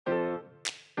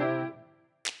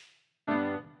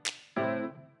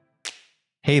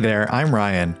Hey there, I'm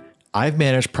Ryan. I've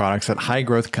managed products at high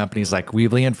growth companies like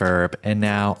Weebly and Verb, and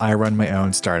now I run my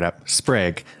own startup,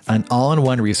 Sprig, an all in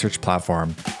one research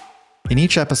platform. In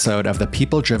each episode of the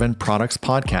People Driven Products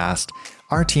podcast,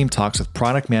 our team talks with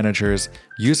product managers,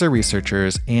 user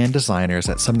researchers, and designers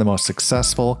at some of the most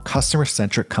successful customer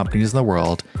centric companies in the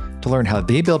world to learn how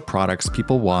they build products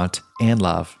people want and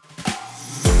love.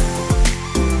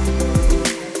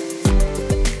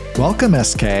 Welcome,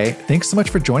 SK. Thanks so much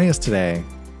for joining us today.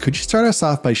 Could you start us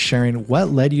off by sharing what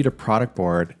led you to Product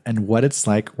Board and what it's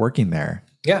like working there?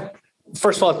 Yeah.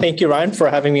 First of all, thank you, Ryan, for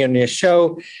having me on your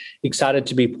show. Excited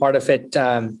to be part of it.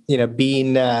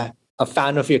 Being a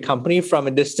fan of your company from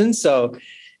a distance. So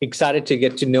excited to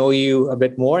get to know you a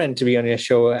bit more and to be on your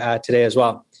show today as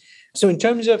well. So in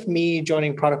terms of me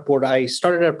joining Product Board, I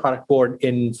started at Product Board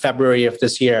in February of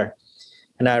this year.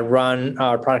 And I run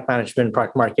our product management,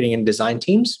 product marketing, and design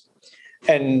teams.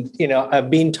 And, I've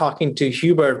been talking to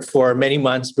Hubert for many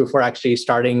months before actually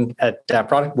starting at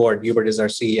Product Board. Hubert is our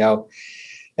CEO.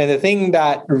 And the thing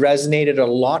that resonated a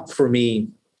lot for me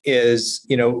is,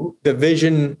 the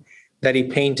vision that he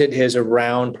painted is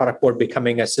around Product Board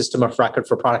becoming a system of record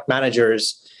for product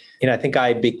managers. I think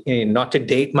not to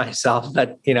date myself,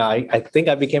 but, I think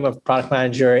I became a product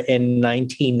manager in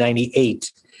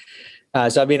 1998.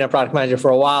 So I've been a product manager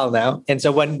for a while now. And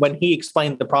so when he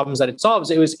explained the problems that it solves,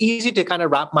 it was easy to kind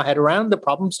of wrap my head around the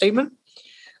problem statement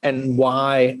and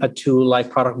why a tool like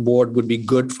Product Board would be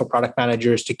good for product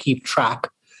managers to keep track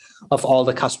of all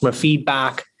the customer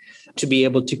feedback, to be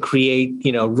able to create,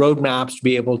 roadmaps, to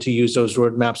be able to use those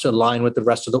roadmaps to align with the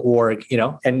rest of the org,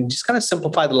 and just kind of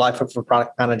simplify the life of a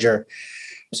product manager.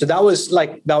 So that was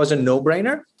a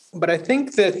no-brainer. But I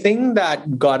think the thing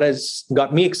that got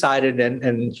me excited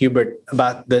and Hubert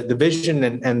about the vision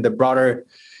and the broader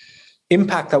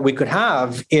impact that we could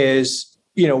have is,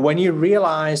 when you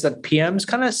realize that PMs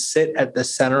kind of sit at the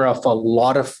center of a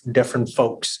lot of different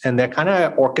folks and they're kind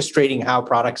of orchestrating how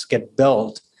products get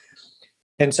built.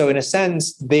 And so in a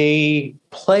sense, they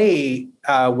play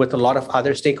with a lot of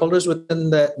other stakeholders within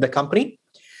the company.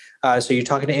 So you're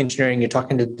talking to engineering, you're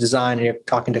talking to design, you're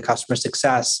talking to customer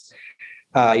success.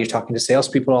 You're talking to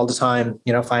salespeople all the time,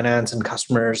 finance and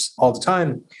customers all the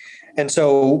time. And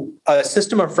so a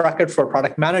system of record for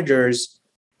product managers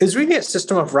is really a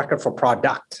system of record for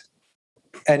product.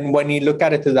 And when you look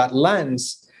at it through that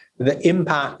lens, the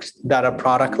impact that a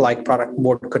product like Product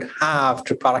Board could have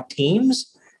to product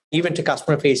teams, even to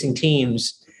customer-facing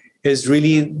teams, is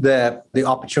really the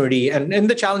opportunity and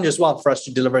the challenge as well for us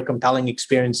to deliver compelling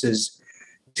experiences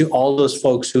to all those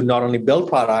folks who not only build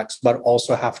products, but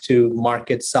also have to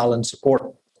market, sell, and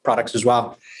support products as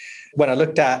well. When I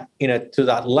looked at, through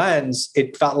that lens,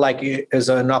 it felt like it was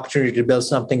an opportunity to build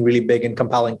something really big and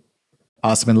compelling.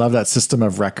 Awesome. And love that system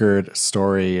of record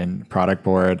story and Product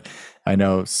Board. I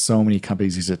know so many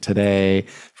companies use it today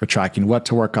for tracking what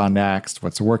to work on next,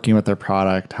 what's working with their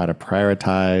product, how to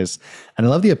prioritize. And I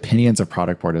love the opinions of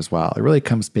Product Board as well. It really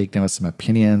comes baked in with some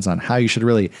opinions on how you should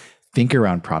really think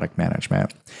around product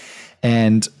management.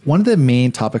 And one of the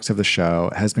main topics of the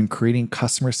show has been creating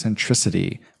customer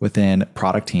centricity within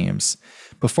product teams.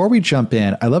 Before we jump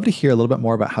in, I'd love to hear a little bit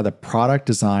more about how the product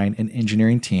design and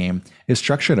engineering team is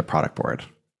structured at Product Board.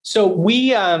 So we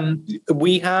have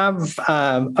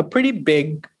a pretty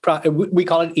big, we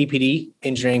call it EPD,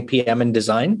 engineering, PM, and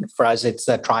design. For us, it's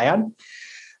a triad.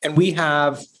 And we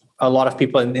have a lot of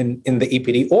people in the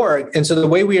EPD org. And so the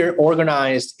way we are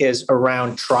organized is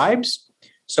around tribes.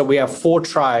 So we have 4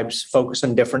 tribes focused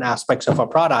on different aspects of our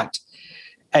product.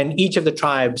 And each of the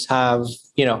tribes have,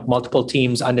 multiple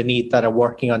teams underneath that are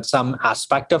working on some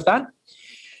aspect of that.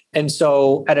 And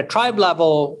so at a tribe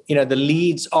level, the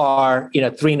leads are,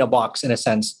 3 in a box in a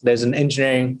sense. There's an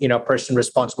engineering, person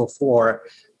responsible for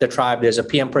the tribe. There's a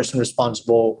PM person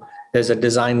responsible. There's a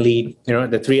design lead,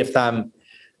 the 3 of them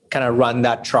kind of run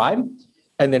that tribe.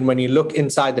 And then when you look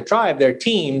inside the tribe, there are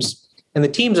teams, and the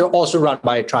teams are also run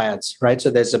by triads, right? So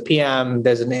there's a PM,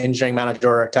 there's an engineering manager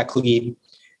or a tech lead,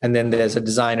 and then there's a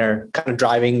designer kind of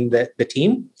driving the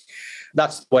team.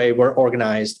 That's the way we're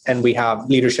organized. And we have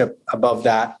leadership above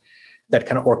that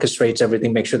kind of orchestrates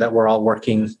everything, make sure that we're all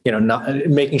working,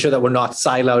 making sure that we're not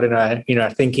siloed in our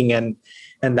thinking and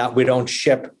that we don't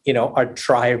ship, our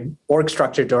tribe org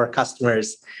structure to our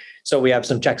customers. So we have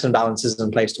some checks and balances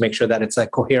in place to make sure that it's a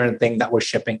coherent thing that we're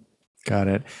shipping. Got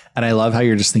it. And I love how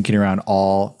you're just thinking around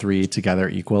all 3 together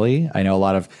equally. I know a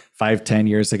lot of 5-10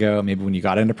 years ago, maybe when you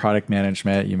got into product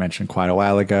management, you mentioned quite a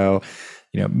while ago,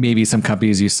 maybe some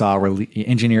companies you saw were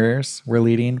engineers were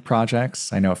leading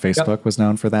projects. I know Facebook was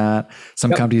known for that.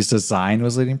 Some companies design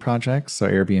was leading projects. So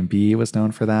Airbnb was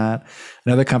known for that.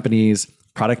 And other companies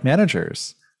product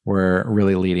managers were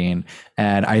really leading.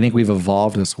 And I think we've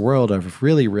evolved this world of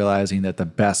really realizing that the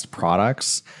best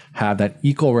products have that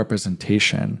equal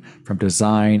representation from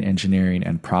design, engineering,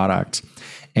 and product.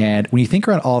 And when you think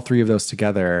around all three of those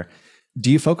together, do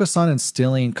you focus on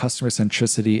instilling customer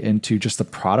centricity into just the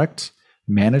product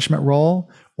management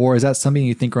role? Or is that something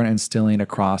you think around instilling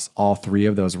across all three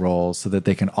of those roles so that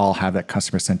they can all have that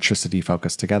customer centricity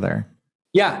focus together?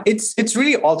 Yeah, it's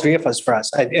really all three of us for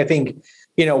us. I think,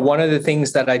 one of the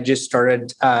things that I just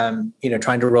started,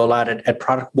 trying to roll out at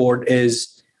Product Board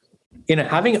is,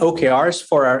 having OKRs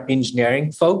for our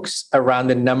engineering folks around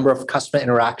the number of customer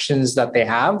interactions that they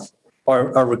have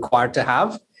or are required to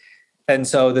have. And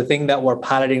so the thing that we're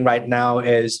piloting right now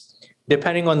is,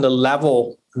 depending on the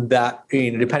level that,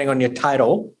 depending on your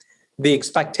title, the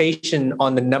expectation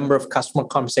on the number of customer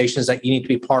conversations that you need to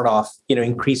be part of,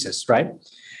 increases, right?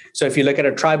 So if you look at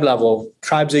a tribe level,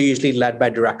 tribes are usually led by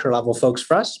director level folks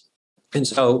for us. And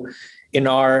so in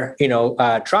our,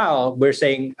 trial, we're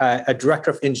saying a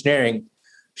director of engineering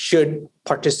should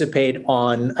participate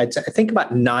on, I think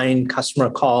about 9 customer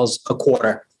calls a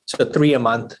quarter. So 3 a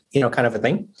month, kind of a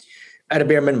thing at a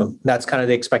bare minimum. That's kind of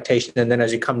the expectation. And then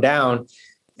as you come down,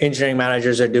 engineering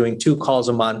managers are doing 2 calls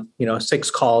a month,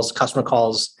 6 calls, customer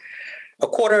calls a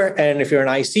quarter. And if you're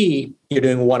an IC, you're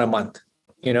doing 1 a month.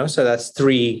 So that's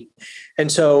 3.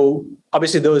 And so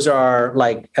obviously those are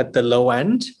like at the low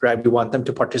end, right? We want them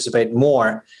to participate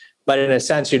more, but in a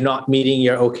sense, you're not meeting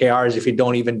your OKRs if you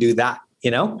don't even do that,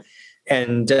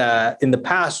 And in the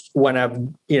past, when I've,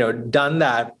 done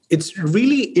that, it's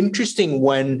really interesting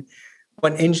when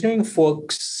engineering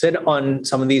folks sit on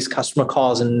some of these customer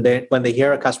calls and when they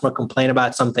hear a customer complain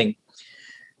about something,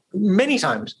 many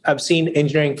times I've seen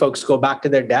engineering folks go back to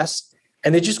their desk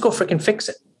and they just go freaking fix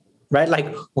it. Right?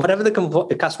 Like whatever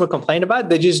the customer complained about,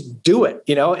 they just do it,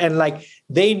 and like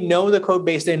they know the code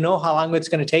base, they know how long it's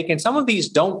going to take. And some of these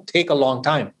don't take a long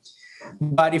time.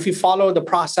 But if you follow the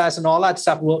process and all that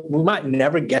stuff, we might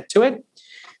never get to it.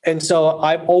 And so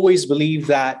I've always believed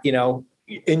that,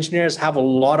 engineers have a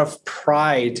lot of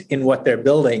pride in what they're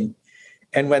building.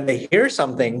 And when they hear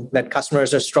something that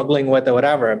customers are struggling with or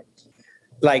whatever,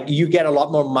 like you get a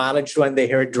lot more mileage when they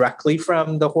hear it directly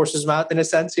from the horse's mouth, in a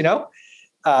sense,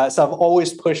 So I've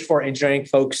always pushed for engineering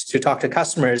folks to talk to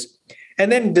customers.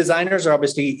 And then designers are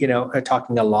obviously, are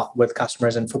talking a lot with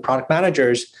customers. And for product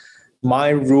managers, my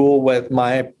rule with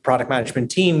my product management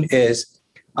team is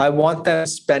I want them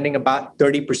spending about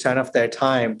 30% of their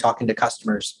time talking to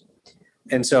customers.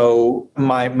 And so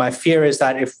my fear is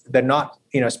that if they're not,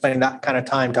 spending that kind of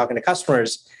time talking to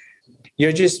customers,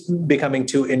 you're just becoming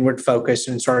too inward focused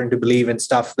and starting to believe in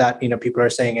stuff that, people are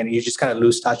saying, and you just kind of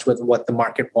lose touch with what the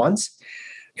market wants.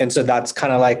 And so that's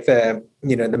kind of like the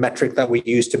metric that we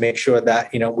use to make sure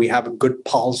that, we have a good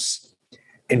pulse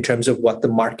in terms of what the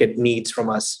market needs from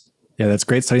us. Yeah, that's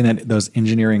great studying those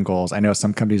engineering goals. I know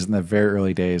some companies in the very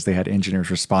early days, they had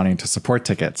engineers responding to support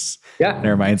tickets. Yeah. And it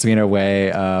reminds me in a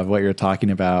way of what you're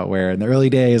talking about, where in the early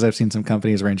days, I've seen some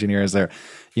companies where engineers are,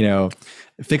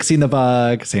 fixing the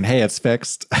bug, saying, hey, it's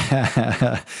fixed.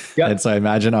 Yep. And so I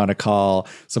imagine on a call,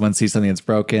 someone sees something that's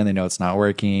broken, they know it's not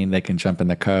working, they can jump in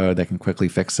the code, they can quickly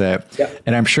fix it. Yep.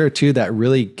 And I'm sure too, that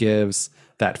really gives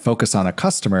that focus on a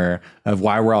customer of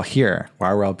why we're all here,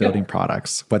 why we're all building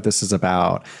products, what this is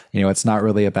about. It's not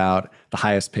really about the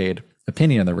highest paid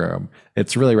opinion in the room.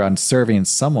 It's really around serving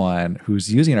someone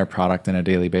who's using our product on a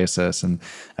daily basis. And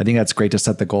I think that's great to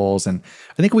set the goals. And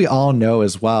I think we all know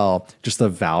as well, just the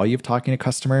value of talking to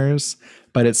customers,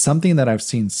 but it's something that I've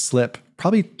seen slip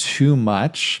probably too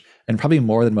much and probably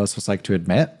more than most of us like to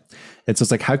admit. It's just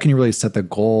like, how can you really set the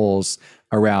goals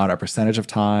around a percentage of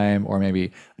time or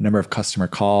maybe a number of customer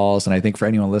calls? And I think for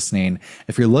anyone listening,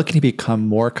 if you're looking to become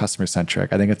more customer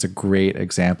centric, I think it's a great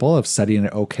example of setting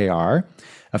an OKR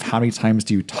of how many times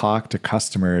do you talk to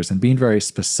customers and being very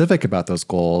specific about those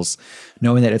goals,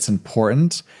 knowing that it's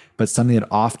important, but something that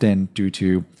often due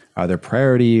to other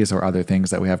priorities or other things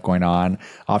that we have going on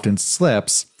often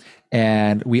slips.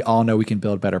 And we all know we can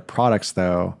build better products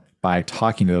though by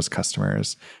talking to those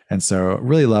customers. And so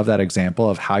really love that example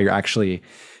of how you're actually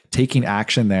taking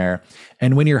action there.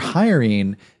 And when you're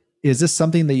hiring, is this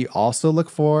something that you also look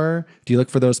for? Do you look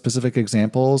for those specific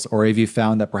examples? Or have you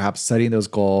found that perhaps setting those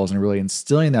goals and really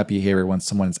instilling that behavior when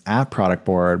someone's at Product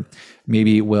Board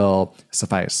maybe will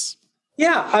suffice?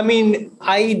 Yeah, I mean,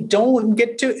 I don't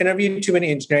get to interview too many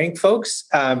engineering folks,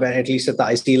 but at least at the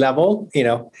IC level,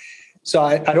 So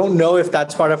I don't know if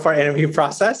that's part of our interview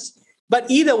process. But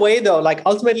either way, though, like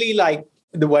ultimately, like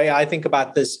the way I think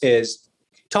about this is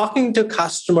talking to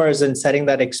customers and setting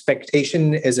that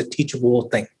expectation is a teachable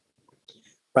thing.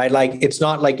 right? Like it's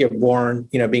not like you're born,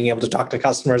 being able to talk to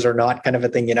customers or not kind of a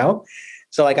thing.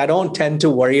 So like I don't tend to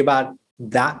worry about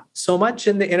that so much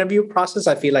in the interview process.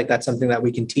 I feel like that's something that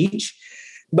we can teach.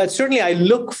 But certainly I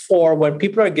look for when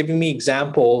people are giving me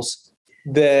examples,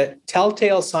 the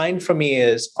telltale sign for me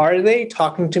is, are they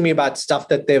talking to me about stuff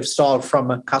that they've solved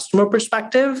from a customer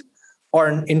perspective or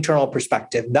an internal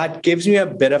perspective? That gives me a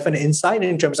bit of an insight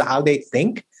in terms of how they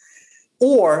think.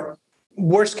 Or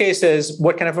worst case is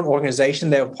what kind of an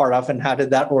organization they're part of and how did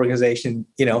that organization,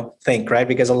 think, right?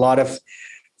 Because a lot of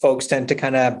folks tend to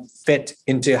kind of fit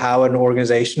into how an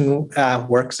organization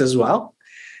works as well.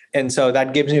 And so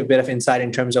that gives me a bit of insight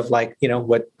in terms of like,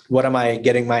 what am I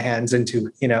getting my hands into,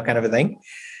 kind of a thing.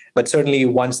 But certainly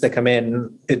once they come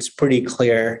in, it's pretty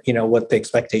clear, what the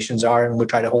expectations are. And we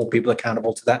try to hold people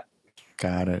accountable to that.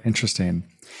 Got it. Interesting.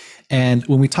 And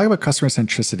when we talk about customer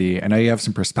centricity, I know you have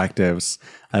some perspectives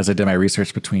as I did my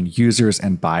research between users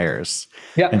and buyers.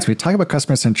 Yeah. And so we talk about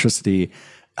customer centricity.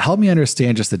 Help me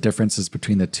understand just the differences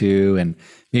between the two and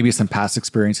maybe some past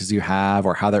experiences you have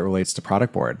or how that relates to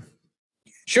Product Board.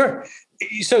 Sure.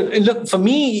 So look, for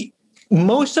me,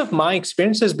 most of my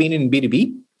experience has been in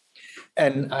B2B.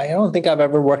 And I don't think I've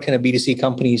ever worked in a B2C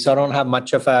company, so I don't have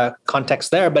much of a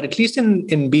context there. But at least in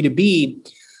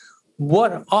B2B,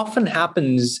 what often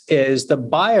happens is the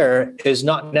buyer is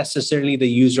not necessarily the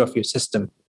user of your system,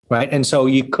 right? And so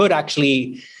you could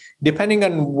actually, depending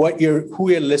on who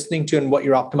you're listening to and what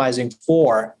you're optimizing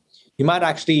for, you might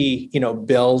actually,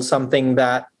 build something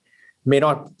that may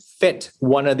not fit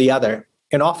one or the other.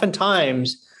 And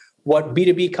oftentimes, what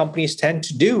B2B companies tend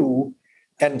to do,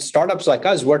 and startups like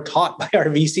us, we're taught by our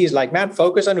VCs, like, man,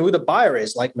 focus on who the buyer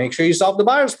is. Like, make sure you solve the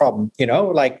buyer's problem.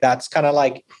 Like that's kind of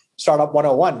like startup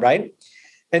 101, right?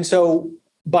 And so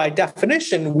by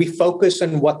definition, we focus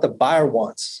on what the buyer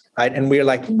wants, right? And we're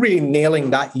like really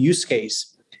nailing that use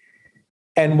case.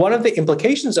 And one of the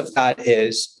implications of that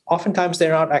is oftentimes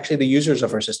they're not actually the users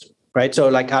of our system, right? So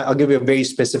like I'll give you a very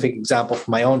specific example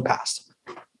from my own past.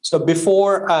 So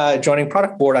before joining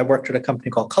Product Board, I worked at a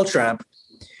company called CultureAmp.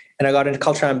 And I got into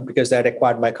CultureAmp because they had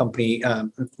acquired my company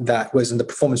that was in the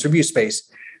performance review space.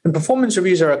 And performance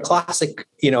reviews are a classic,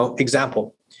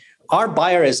 example. Our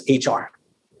buyer is HR,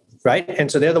 right?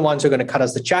 And so they're the ones who are going to cut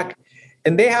us the check.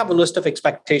 And they have a list of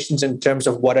expectations in terms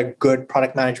of what a good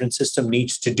product management system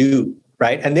needs to do,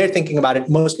 right? And they're thinking about it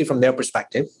mostly from their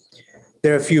perspective.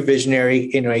 There are a few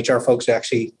visionary, HR folks who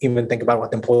actually even think about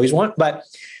what the employees want. But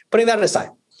putting that aside,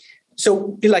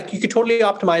 so like you could totally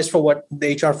optimize for what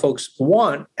the HR folks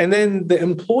want. And then the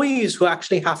employees who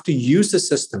actually have to use the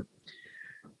system,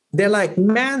 they're like,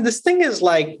 man, this thing is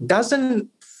like, doesn't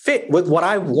fit with what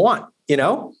I want,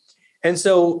 And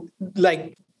so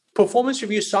like performance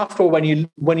review software,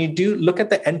 when you do look at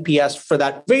the NPS for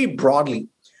that very broadly,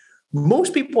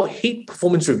 most people hate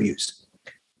performance reviews.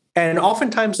 And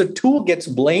oftentimes the tool gets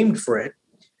blamed for it.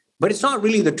 But it's not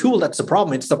really the tool that's the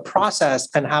problem. It's the process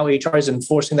and how HR is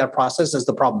enforcing that process is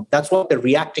the problem. That's what they're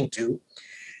reacting to.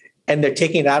 And they're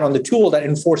taking it out on the tool that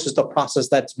enforces the process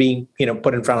that's being,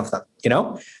 put in front of them.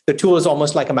 The tool is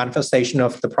almost like a manifestation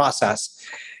of the process.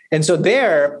 And so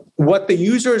there, what the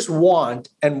users want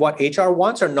and what HR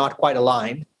wants are not quite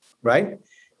aligned, right?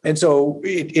 And so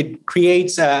it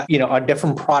creates a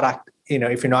different product,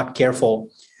 if you're not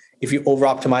careful, if you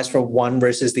over-optimize for one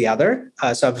versus the other.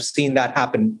 So I've seen that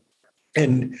happen.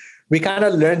 And we kind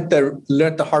of learned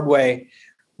the hard way,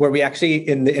 where we actually,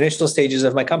 in the initial stages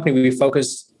of my company, we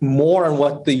focused more on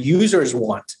what the users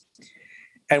want.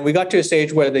 And we got to a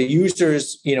stage where the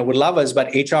users, would love us, but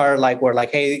HR were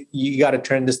like, hey, you got to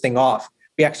turn this thing off.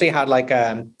 We actually had like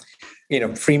a,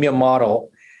 freemium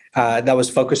model that was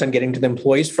focused on getting to the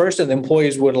employees first, and the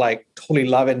employees would like totally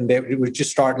love it, and they would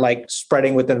just start like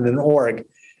spreading within an org.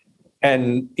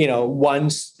 And,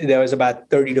 once there was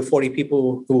about 30 to 40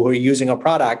 people who were using our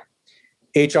product,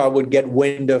 HR would get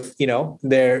wind of,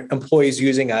 their employees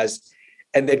using us,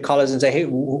 and they'd call us and say, hey,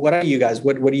 what are you guys?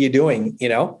 What are you doing?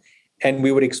 And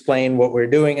we would explain what we're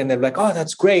doing. And they're like, oh,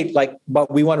 that's great. Like,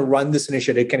 but we want to run this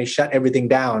initiative. Can you shut everything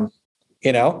down?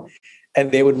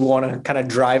 And they would want to kind of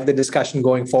drive the discussion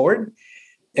going forward.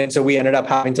 And so we ended up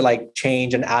having to like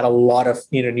change and add a lot of,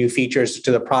 new features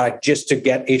to the product just to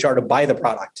get HR to buy the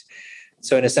product.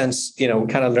 So in a sense, we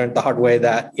kind of learned the hard way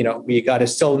that, you got to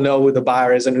still know who the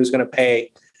buyer is and who's going to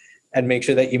pay and make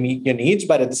sure that you meet your needs.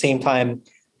 But at the same time,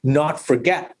 not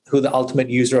forget who the ultimate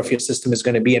user of your system is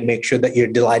going to be and make sure that you're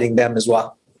delighting them as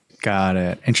well. Got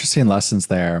it. Interesting lessons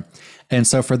there. And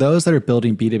so for those that are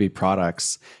building B2B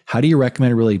products, how do you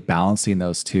recommend really balancing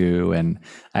those two? And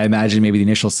I imagine maybe the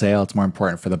initial sale, it's more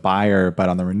important for the buyer, but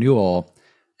on the renewal,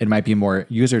 it might be more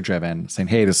user driven, saying,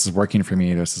 hey, this is working for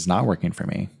me, this is not working for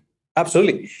me.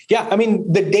 Absolutely. Yeah. I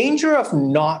mean, the danger of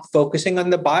not focusing on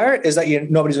the buyer is that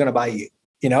nobody's going to buy you,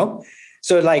 you know?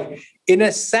 So like, in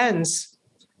a sense,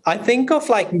 I think of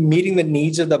like meeting the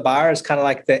needs of the buyer as kind of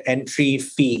like the entry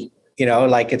fee, you know,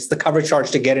 like it's the cover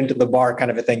charge to get into the bar kind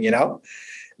of a thing, you know?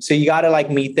 So you got to like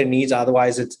meet their needs.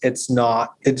 Otherwise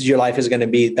your life is going to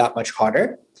be that much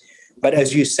harder. But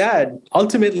as you said,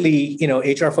 ultimately, you know,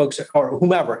 HR folks or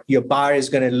whomever, your buyer is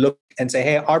going to look and say,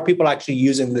 hey, are people actually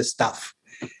using this stuff?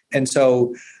 And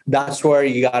so that's where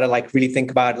you got to like really think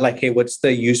about like, hey, what's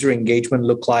the user engagement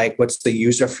look like? What's the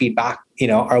user feedback? You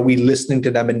know, are we listening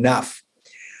to them enough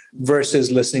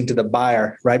versus listening to the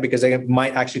buyer, right? Because they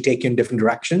might actually take you in different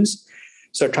directions.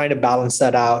 So trying to balance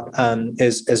that out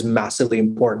is massively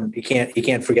important. You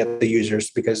can't forget the users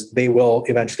because they will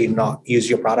eventually not use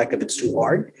your product if it's too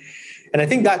hard. And I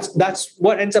think that's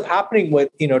what ends up happening with,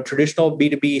 you know, traditional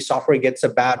B2B software gets a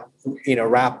bad, you know,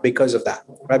 rap because of that,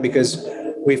 right? Because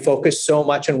we focus so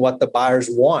much on what the buyers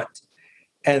want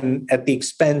and at the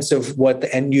expense of what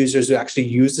the end users who actually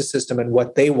use the system and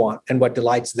what they want and what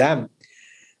delights them.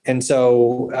 And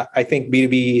so I think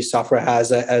B2B software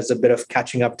has a bit of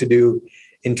catching up to do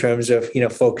in terms of, you know,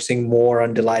 focusing more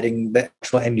on delighting the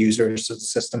actual end users of the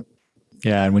system.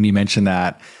 Yeah. And when you mentioned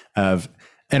that of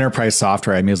enterprise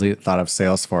software, I immediately thought of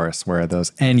Salesforce, where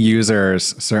those end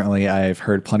users, certainly I've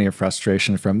heard plenty of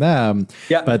frustration from them,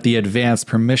 but the advanced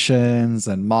permissions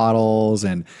and models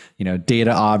and, you know,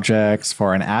 data objects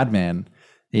for an admin,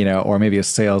 you know, or maybe a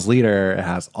sales leader, it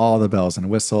has all the bells and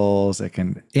whistles. It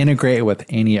can integrate with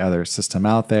any other system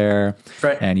out there,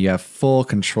 right, and you have full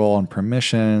control and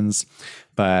permissions.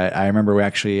 But I remember we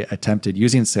actually attempted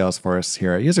using Salesforce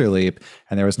here at UserLeap,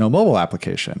 and there was no mobile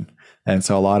application. And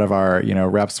so a lot of our, you know,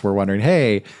 reps were wondering,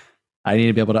 hey, I need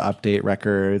to be able to update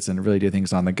records and really do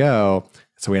things on the go.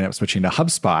 So we ended up switching to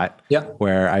HubSpot,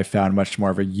 where I found much more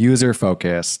of a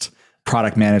user-focused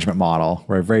product management model.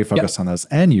 We're very focused on those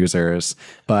end users.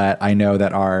 But I know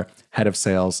that our head of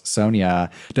sales,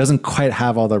 Sonia, doesn't quite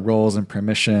have all the roles and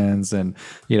permissions. And,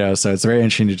 you know, so it's very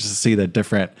interesting to just see the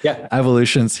different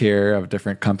evolutions here of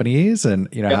different companies and,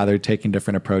 you know, how they're taking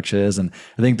different approaches. And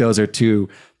I think those are two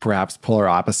perhaps polar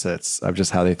opposites of just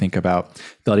how they think about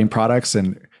building products,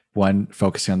 and one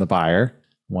focusing on the buyer,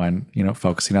 one, you know,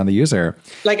 focusing on the user.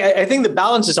 Like, I think the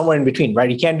balance is somewhere in between, right?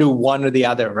 You can't do one or the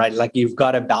other, right? Like you've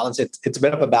got to balance it. It's a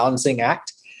bit of a balancing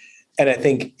act. And I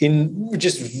think in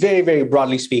just very, very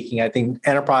broadly speaking, I think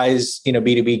enterprise, you know,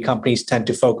 B2B companies tend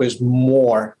to focus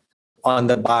more on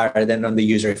the buyer than on the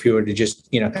user. If you were to just,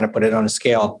 you know, kind of put it on a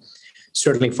scale,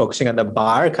 certainly focusing on the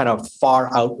buyer kind of far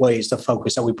outweighs the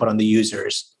focus that we put on the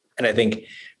users. And I think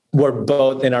we're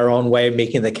both in our own way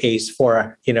making the case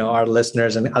for, you know, our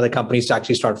listeners and other companies to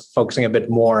actually start focusing a bit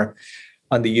more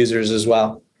on the users as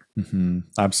well. Mm-hmm.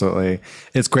 Absolutely.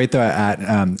 It's great though at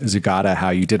Zougata how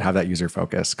you did have that user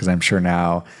focus, because I'm sure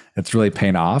now it's really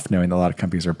paying off, knowing that a lot of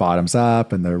companies are bottoms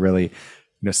up and they're really, you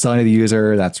know, selling to the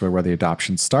user. That's where the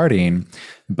adoption's starting.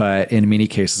 But in many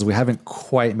cases, we haven't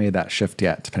quite made that shift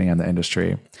yet, depending on the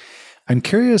industry. I'm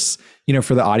curious, you know,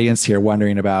 for the audience here,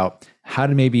 wondering about how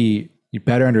to maybe you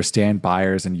better understand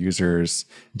buyers and users.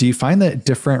 Do you find that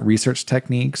different research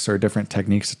techniques or different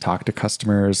techniques to talk to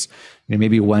customers, you know,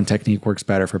 maybe one technique works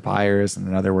better for buyers and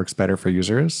another works better for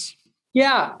users?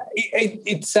 Yeah,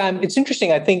 it's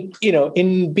interesting. I think, you know,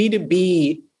 in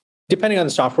B2B, depending on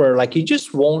the software, like you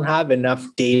just won't have enough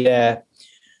data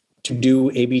to do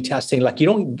A/B testing. Like you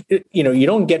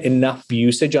don't get enough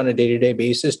usage on a day-to-day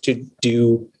basis to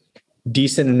do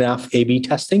decent enough A/B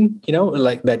testing, you know,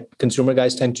 like that consumer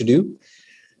guys tend to do.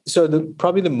 So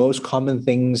probably the most common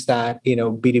things that, you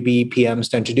know, B2B PMs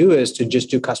tend to do is to just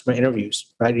do customer interviews,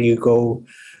 right? You go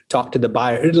talk to the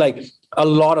buyer. Like a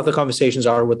lot of the conversations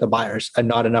are with the buyers and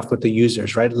not enough with the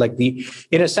users, right? Like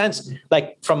in a sense,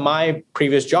 like from my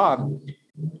previous job,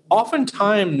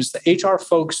 oftentimes the HR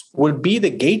folks would be the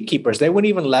gatekeepers. They wouldn't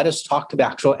even let us talk to the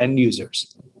actual end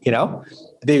users, you know?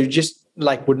 They just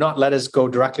like would not let us go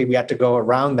directly. We had to go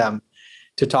around them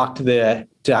to talk to the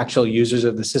actual users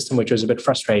of the system, which was a bit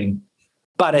frustrating.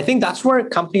 But I think that's where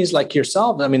companies like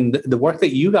yourself, I mean, the work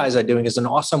that you guys are doing is an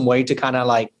awesome way to kind of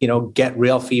like, you know, get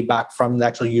real feedback from the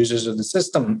actual users of the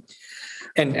system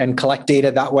and collect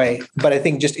data that way. But I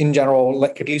think just in general,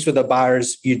 like at least with the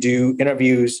buyers, you do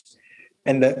interviews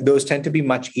and those tend to be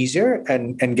much easier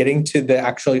and getting to the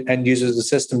actual end users of the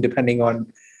system, depending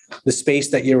on the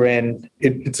space that you're in,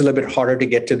 it's a little bit harder to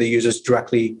get to the users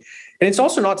directly. And it's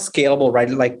also not scalable, right?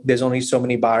 Like there's only so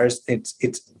many buyers. It's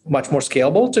much more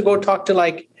scalable to go talk to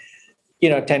like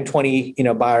 10, 20,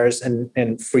 buyers,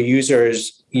 and for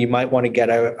users, you might want to get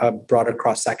a broader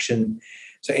cross section.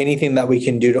 So anything that we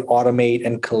can do to automate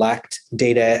and collect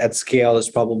data at scale is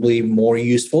probably more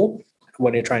useful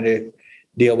when you're trying to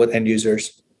deal with end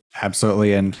users.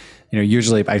 Absolutely. And,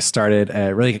 usually I started,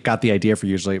 really got the idea for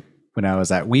usually when I was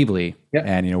at Weebly. Yep.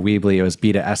 And, Weebly, it was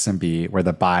B to SMB, where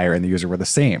the buyer and the user were the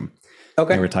same.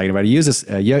 Okay. And we're talking about a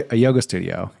yoga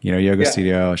studio,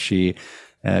 studio. She,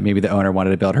 maybe the owner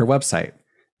wanted to build her website.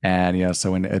 And,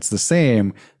 so when it's the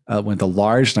same, with the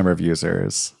large number of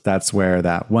users, that's where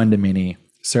that one-to-many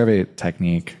survey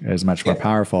technique is much more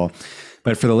powerful.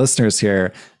 But for the listeners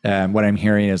here, what I'm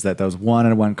hearing is that those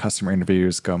one-on-one customer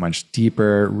interviews go much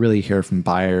deeper, really hear from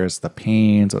buyers, the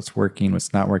pains, what's working,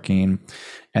 what's not working.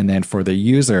 And then for the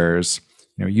users,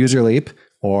 UserLeap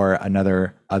or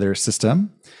other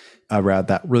system around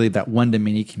that, really that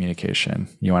one-to-many communication.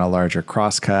 You want a larger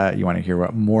crosscut. You want to hear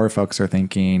what more folks are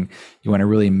thinking. You want to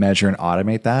really measure and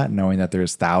automate that, knowing that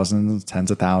there's thousands, tens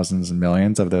of thousands, and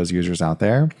millions of those users out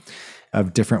there,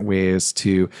 of different ways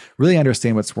to really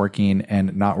understand what's working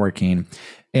and not working.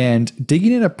 And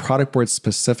digging into product boards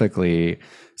specifically.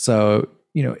 So,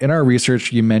 in our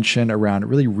research, you mentioned around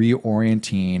really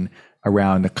reorienting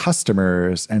around the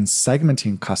customers and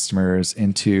segmenting customers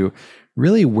into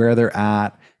really where they're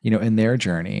at, in their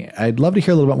journey. I'd love to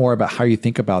hear a little bit more about how you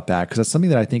think about that, because that's something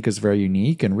that I think is very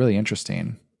unique and really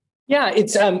interesting. Yeah,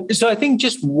 it's so I think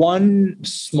just one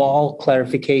small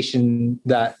clarification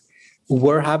that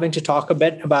we're having to talk a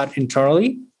bit about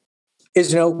internally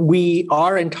is,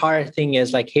 our entire thing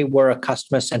is like, hey, we're a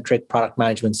customer-centric product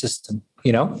management system,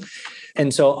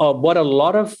 And so what a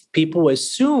lot of people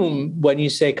assume when you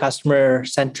say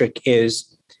customer-centric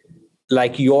is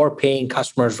like you're paying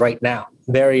customers right now.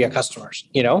 They're your customers,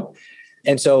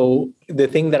 And so the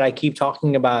thing that I keep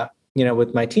talking about,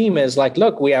 with my team is like,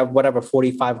 look, we have whatever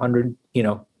 4,500,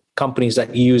 companies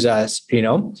that use us,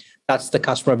 that's the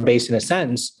customer base in a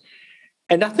sense.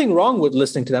 And nothing wrong with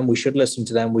listening to them. We should listen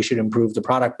to them. We should improve the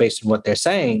product based on what they're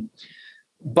saying.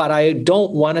 But I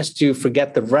don't want us to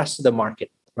forget the rest of the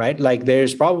market, right? Like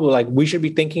there's probably we should be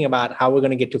thinking about how we're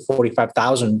going to get to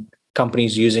 45,000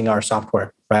 companies using our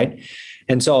software, right?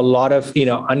 And so a lot of,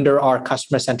 under our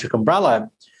customer-centric umbrella,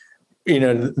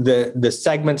 the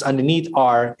segments underneath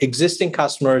are existing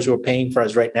customers who are paying for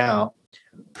us right now,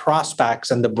 prospects,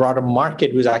 and the broader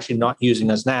market who's actually not using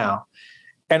us now.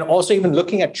 And also even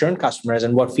looking at churn customers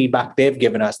and what feedback they've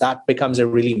given us, that becomes a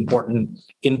really important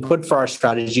input for our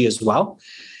strategy as well.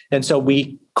 And so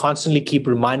we constantly keep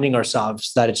reminding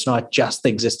ourselves that it's not just the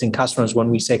existing customers. When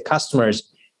we say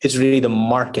customers, it's really the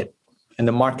market. And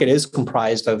the market is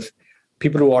comprised of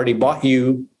people who already bought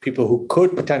you, people who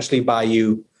could potentially buy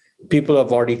you, people who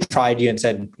have already tried you and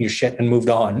said you're shit and moved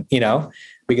on,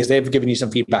 because they've given you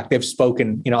some feedback. They've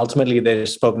spoken, ultimately they've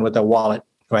spoken with their wallet,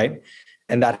 right?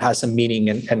 And that has some meaning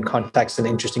and context and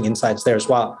interesting insights there as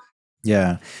well.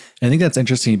 Yeah. I think that's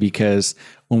interesting because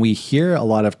when we hear a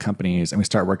lot of companies and we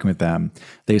start working with them,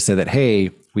 they say that,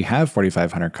 hey, we have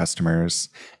 4,500 customers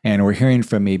and we're hearing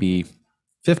from maybe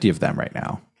 50 of them right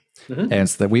now. Mm-hmm. And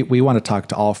so that we want to talk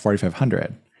to all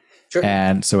 4,500. Sure.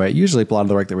 And so usually a lot of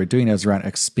the work that we're doing is around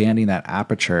expanding that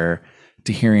aperture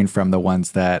to hearing from the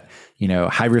ones that,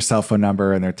 have your cell phone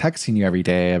number and they're texting you every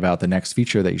day about the next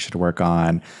feature that you should work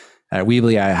on. At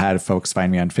Weebly, I had folks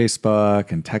find me on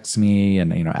Facebook and text me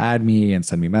and, add me and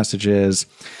send me messages.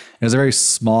 There's a very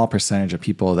small percentage of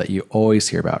people that you always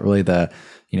hear about, really the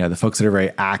folks that are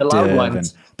very active, the loud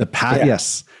ones. And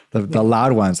yes, the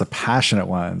loud ones, the passionate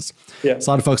ones. Yeah. So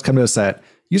a lot of folks come to us that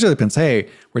usually can say,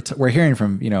 we're hearing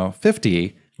from,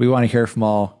 50, we want to hear from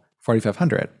all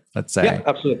 4,500, let's say. Yeah,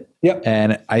 absolutely. Yeah.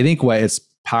 And I think what is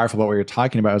powerful about what you're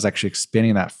talking about is actually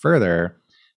expanding that further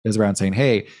is around saying,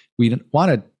 hey, we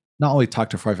want to not only talk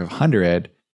to 4,500,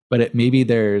 but maybe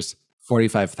there's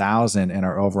 45,000 in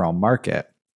our overall market.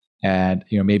 And,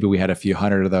 maybe we had a few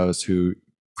hundred of those who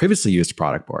previously used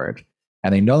Product Board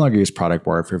and they no longer use Product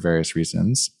Board for various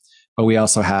reasons. But we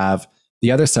also have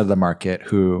the other side of the market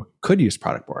who could use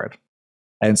Product Board.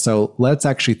 And so let's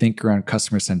actually think around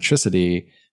customer centricity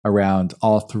around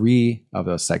all three of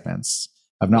those segments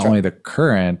of not only the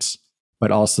current,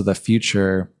 but also the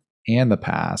future and the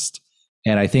past.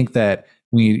 And I think that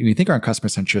when you think around customer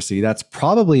centricity, that's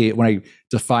probably when I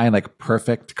define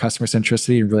perfect customer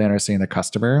centricity and really understanding the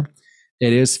customer,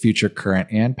 it is future, current,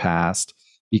 and past,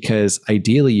 because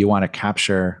ideally you want to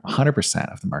capture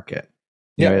 100% of the market.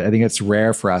 I think it's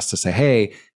rare for us to say,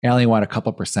 hey, I only want a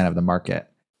couple percent of the market,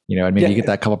 and maybe you get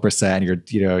that couple percent,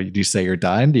 do you say you're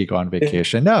done? Do you go on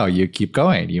vacation? No, you keep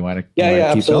going. You want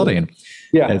to keep building.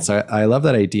 Yeah. And so I love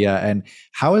that idea. And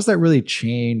how has that really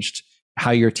changed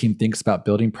how your team thinks about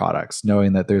building products,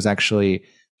 knowing that there's actually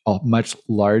a much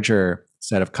larger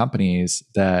set of companies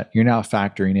that you're now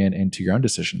factoring in into your own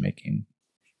decision making?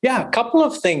 Yeah, a couple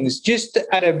of things, just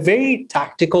at a very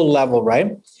tactical level,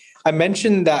 right? I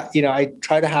mentioned that, I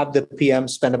try to have the PM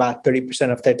spend about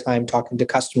 30% of their time talking to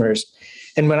customers.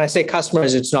 And when I say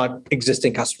customers, it's not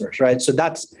existing customers, right? So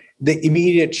that's the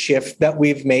immediate shift that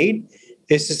we've made,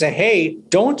 is to say, hey,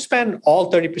 don't spend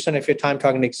all 30% of your time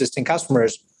talking to existing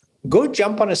customers. Go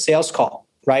jump on a sales call,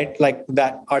 right? Like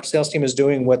that our sales team is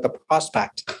doing with the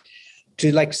prospect,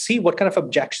 to like see what kind of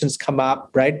objections come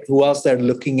up, right? Who else they're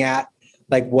looking at,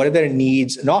 like what are their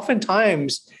needs. And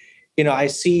oftentimes, I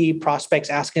see prospects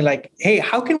asking like, hey,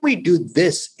 how can we do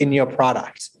this in your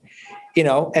product?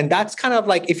 And that's kind of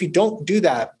like, if you don't do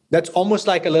that, that's almost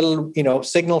like a little,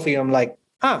 signal for you. I'm like,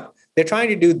 they're trying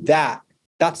to do that.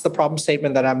 That's the problem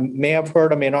statement that I may have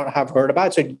heard or may not have heard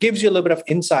about. So it gives you a little bit of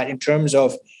insight in terms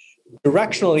of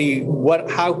directionally,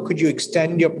 how could you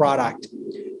extend your product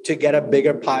to get a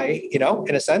bigger pie, in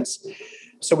a sense.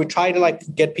 So we try to like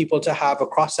get people to have a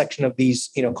cross section of these,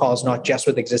 calls, not just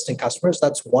with existing customers.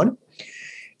 That's one.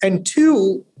 And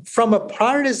two, from a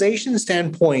prioritization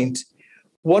standpoint,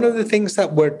 one of the things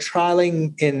that we're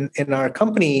trialing in our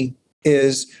company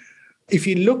is, if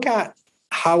you look at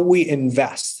how we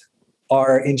invest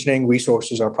our engineering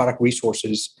resources, our product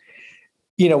resources,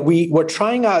 we're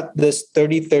trying out this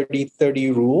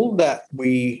 30-30-30 rule that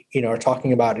we, are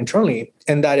talking about internally.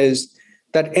 And that is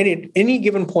that at any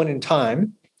given point in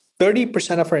time,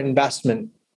 30% of our investment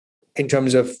in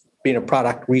terms of,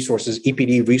 product resources,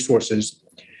 EPD resources,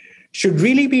 should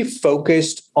really be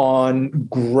focused on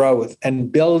growth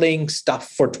and building stuff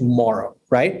for tomorrow,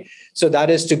 right? So that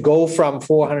is to go from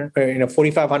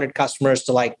 4,500 customers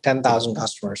to like 10,000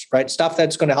 customers, right? Stuff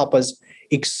that's going to help us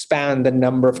expand the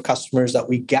number of customers that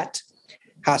we get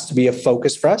has to be a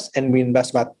focus for us. And we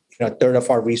invest about a third of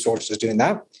our resources doing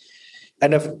that.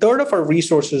 And a third of our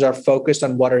resources are focused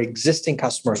on what our existing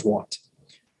customers want,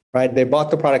 right? They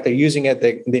bought the product, they're using it,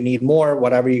 they need more,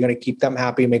 whatever, you're going to keep them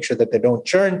happy, make sure that they don't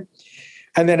churn.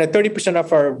 And then 30%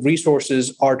 of our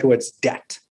resources are towards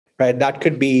debt, right? That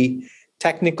could be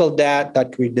technical debt,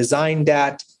 that could be design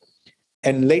debt.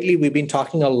 And lately we've been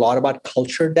talking a lot about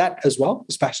culture debt as well,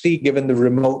 especially given the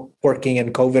remote working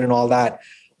and COVID and all that.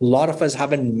 A lot of us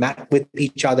haven't met with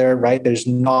each other, right? There's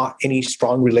not any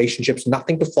strong relationships,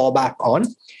 nothing to fall back on.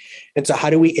 And so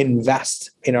how do we invest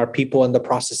in our people and the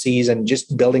processes and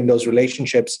just building those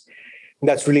relationships?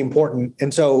 That's really important.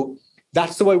 And so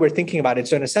that's the way we're thinking about it.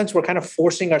 So in a sense, we're kind of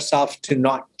forcing ourselves to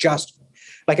not just,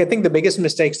 like, I think the biggest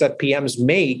mistakes that PMs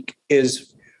make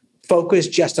is focus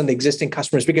just on the existing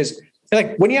customers, because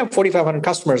like when you have 4,500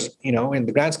 customers, in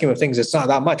the grand scheme of things, it's not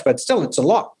that much, but still it's a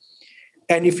lot.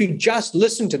 And if you just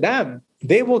listen to them,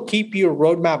 they will keep your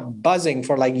roadmap buzzing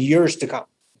for like years to come,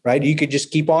 right? You could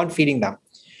just keep on feeding them,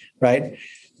 right?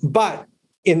 But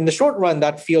in the short run,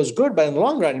 that feels good, but in the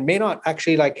long run, it may not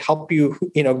actually like help you,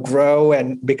 grow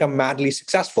and become madly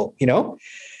successful,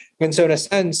 And so in a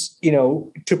sense,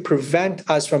 to prevent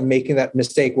us from making that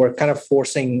mistake, we're kind of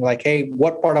forcing like, hey,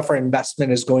 what part of our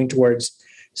investment is going towards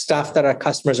stuff that our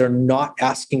customers are not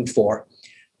asking for,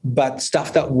 but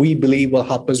stuff that we believe will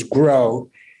help us grow,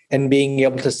 and being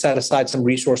able to set aside some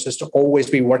resources to always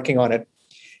be working on it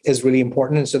is really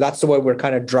important. And so that's the way we're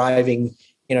kind of driving,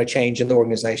 change in the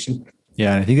organization.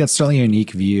 Yeah, and I think that's certainly a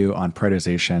unique view on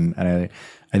prioritization. And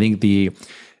I think the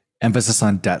emphasis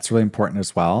on debt's really important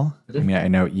as well. Mm-hmm. I mean, I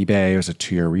know eBay was a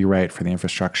 2-year rewrite for the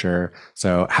infrastructure.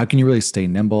 So how can you really stay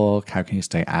nimble? How can you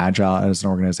stay agile as an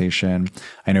organization?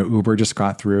 I know Uber just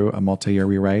got through a multi-year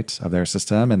rewrite of their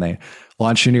system, and they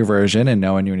launched a new version and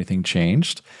no one knew anything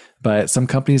changed. But some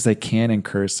companies, they can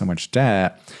incur so much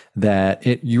debt that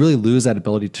you really lose that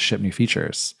ability to ship new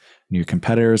features. New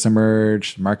competitors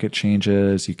emerge, market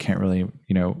changes, you can't really,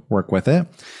 work with it.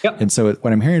 Yep. And so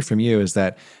what I'm hearing from you is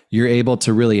that you're able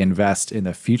to really invest in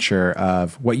the future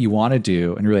of what you want to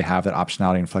do and really have that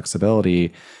optionality and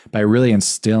flexibility by really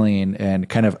instilling and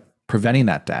kind of preventing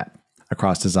that debt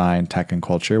across design, tech, and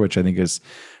culture, which I think is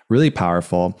really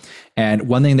powerful. And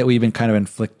one thing that we've been kind of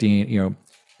inflicting,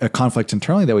 a conflict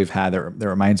internally that we've had that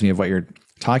reminds me of what you're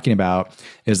talking about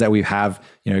is that we have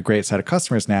a great set of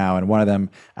customers now, and one of them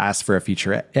asks for a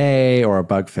feature A or a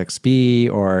bug fix B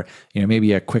or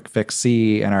maybe a quick fix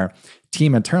C, and our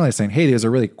team internally is saying, hey, these are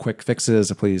really quick fixes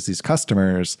to please these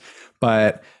customers,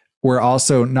 but we're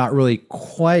also not really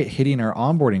quite hitting our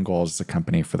onboarding goals as a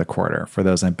company for the quarter, for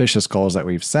those ambitious goals that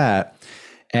we've set.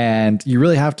 And you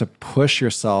really have to push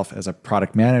yourself as a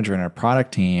product manager and a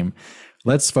product team.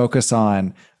 Let's focus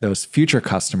on those future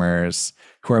customers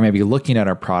who are maybe looking at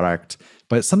our product,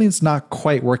 but something's not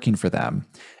quite working for them.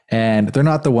 And they're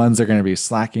not the ones that are going to be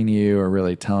slacking you or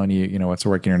really telling you, what's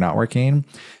working or not working.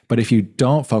 But if you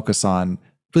don't focus on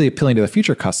really appealing to the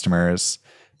future customers,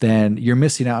 then you're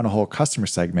missing out on a whole customer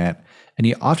segment. And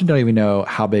you often don't even know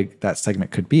how big that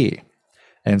segment could be.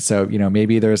 And so,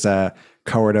 maybe there's a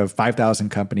cohort of 5,000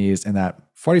 companies in that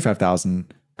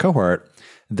 45,000 cohort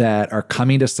that are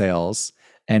coming to sales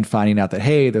and finding out that,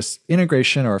 hey, this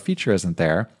integration or feature isn't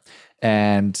there.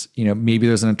 And, maybe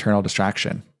there's an internal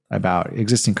distraction about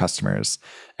existing customers.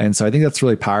 And so I think that's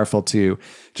really powerful to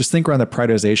just think around the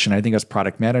prioritization. I think as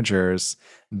product managers,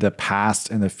 the past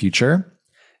and the future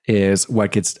is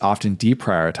what gets often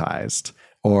deprioritized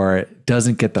or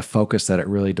doesn't get the focus that it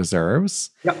really deserves.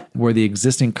 Yep. Where the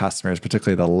existing customers,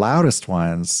 particularly the loudest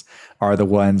ones, are the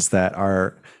ones that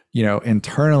are,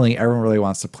 internally, everyone really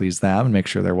wants to please them and make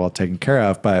sure they're well taken care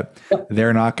of, but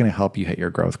they're not going to help you hit your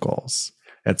growth goals.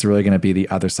 It's really going to be the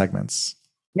other segments.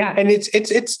 Yeah. And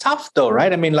it's tough though,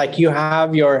 right? I mean, like you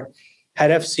have your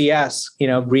head of CS,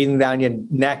 breathing down your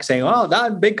neck saying, oh,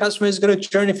 that big customer is going to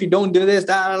churn if you don't do this,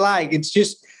 that. Like, it's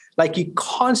just like you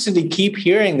constantly keep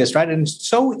hearing this, right? And it's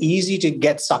so easy to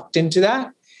get sucked into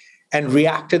that and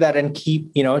react to that and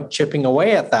keep, chipping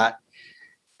away at that.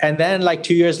 And then like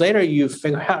 2 years later, you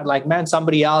figure out like, man,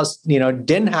 somebody else,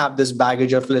 didn't have this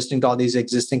baggage of listening to all these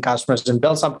existing customers and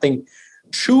build something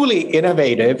truly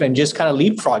innovative and just kind of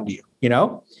leapfrog you,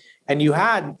 and you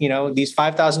had, these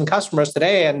 5,000 customers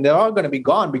today and they're all going to be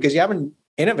gone because you haven't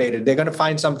innovated. They're going to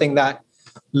find something that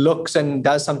looks and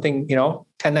does something,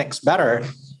 10x better.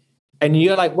 And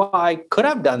you're like, well, I could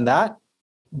have done that,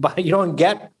 but you don't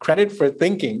get credit for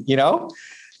thinking,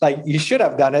 like you should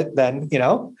have done it then,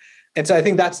 And so I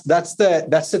think that's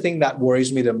the thing that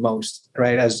worries me the most,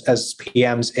 right? As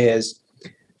PMs is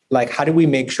like, how do we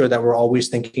make sure that we're always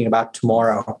thinking about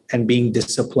tomorrow and being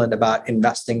disciplined about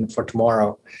investing for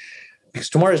tomorrow? Because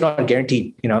tomorrow is not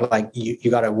guaranteed, like you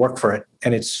got to work for it.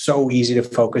 And it's so easy to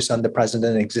focus on the present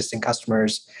and existing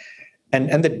customers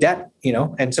and the debt,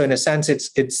 And so in a sense,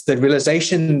 it's the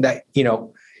realization that,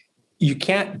 you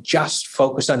can't just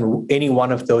focus on any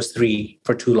one of those three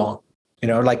for too long.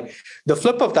 Like the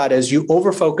flip of that is you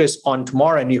overfocus on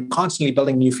tomorrow and you're constantly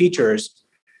building new features,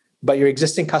 but your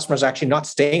existing customers are actually not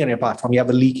staying on your platform. You have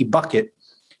a leaky bucket,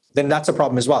 then that's a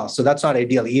problem as well. So that's not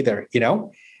ideal either,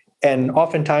 And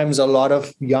oftentimes a lot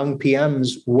of young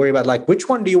PMs worry about like, which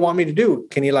one do you want me to do?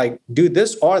 Can you like do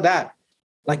this or that?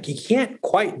 Like you can't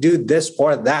quite do this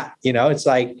or that, It's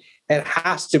like, it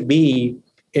has to be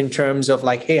in terms of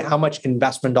like, hey, how much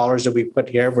investment dollars do we put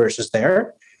here versus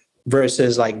there?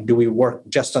 Versus like, do we work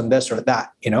just on this or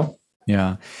that,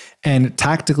 Yeah. And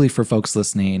tactically for folks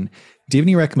listening, do you have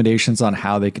any recommendations on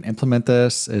how they can implement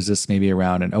this? Is this maybe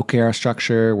around an OKR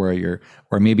structure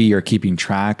or maybe you're keeping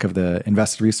track of the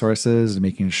invested resources and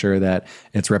making sure that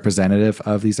it's representative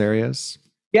of these areas?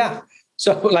 Yeah.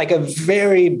 So like a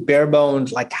very bare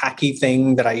bones, like hacky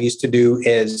thing that I used to do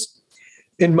is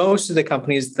in most of the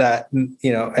companies that,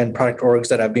 and product orgs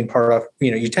that I've been part of,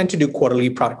 you tend to do quarterly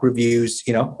product reviews,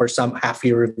 or some half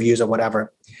year reviews or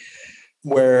whatever,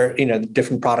 where, the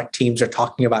different product teams are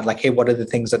talking about like, hey, what are the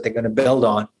things that they're going to build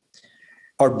on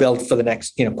or build for the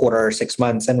next, quarter or 6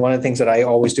 months. And one of the things that I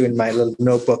always do in my little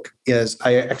notebook is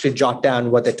I actually jot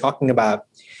down what they're talking about.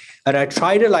 And I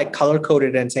try to like color code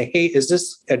it and say, hey, is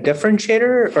this a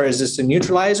differentiator or is this a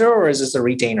neutralizer or is this a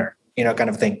retainer, kind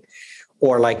of thing?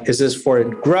 Or like, is this for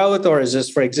growth or is this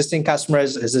for existing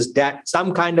customers? Is this debt?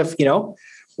 Some kind of,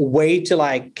 way to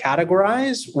like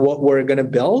categorize what we're going to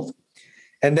build.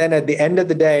 And then at the end of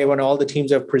the day, when all the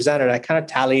teams have presented, I kind of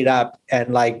tallied up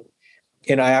and like,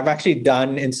 I've actually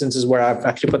done instances where I've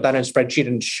actually put that in a spreadsheet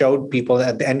and showed people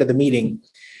at the end of the meeting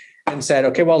and said,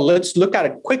 okay, well, let's look at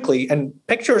it quickly. And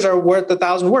pictures are worth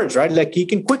 1,000 words, right? Like you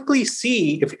can quickly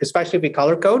see, especially if you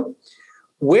color code,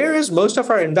 where is most of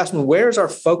our investment? Where is our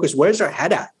focus? Where's our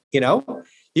head at?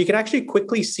 You can actually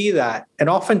quickly see that. And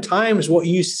oftentimes what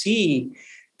you see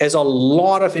is a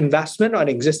lot of investment on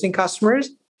existing customers,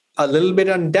 a little bit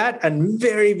on debt, and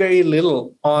very, very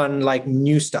little on like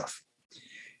new stuff.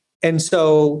 And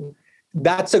so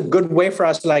that's a good way for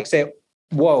us to like say,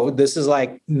 whoa, this is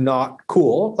like not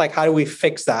cool. Like, how do we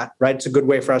fix that? Right? It's a good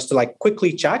way for us to like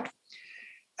quickly check.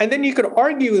 And then you could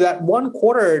argue that one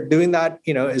quarter doing that,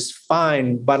 is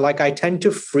fine. But like, I tend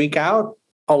to freak out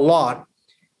a lot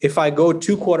if I go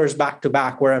 2 quarters back to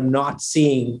back where I'm not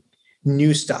seeing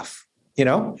new stuff,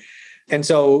 And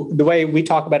so the way we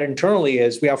talk about it internally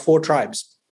is we have 4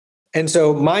 tribes. And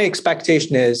so my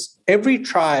expectation is every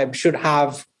tribe should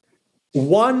have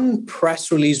one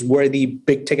press release worthy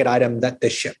big ticket item that they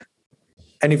ship.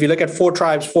 And if you look at 4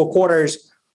 tribes, 4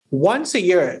 quarters, once a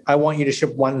year, I want you to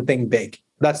ship one thing big.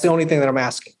 That's the only thing that I'm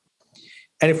asking.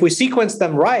 And if we sequence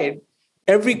them right,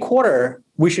 every quarter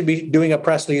we should be doing a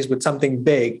press release with something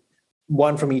big,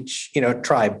 one from each,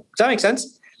 tribe. Does that make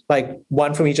sense? Like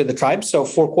one from each of the tribes. So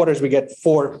 4 quarters, we get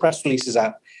 4 press releases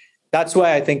out. That's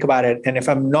why I think about it. And if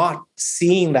I'm not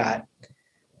seeing that,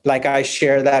 like I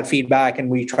share that feedback and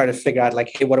we try to figure out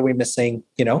like, hey, what are we missing?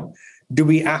 Do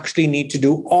we actually need to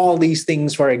do all these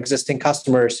things for our existing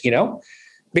customers?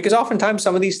 Because oftentimes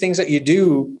some of these things that you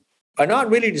do are not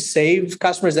really to save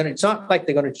customers, and it's not like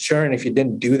they're going to churn if you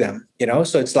didn't do them,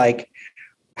 So it's like,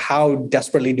 how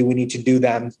desperately do we need to do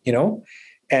them,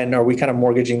 And are we kind of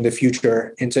mortgaging the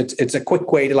future? And so it's a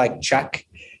quick way to like check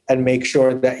and make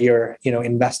sure that you're,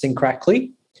 investing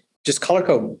correctly. Just color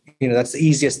code, that's the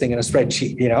easiest thing in a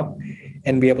spreadsheet,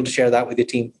 and be able to share that with your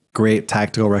team. Great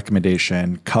tactical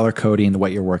recommendation. Color coding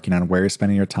what you're working on, where you're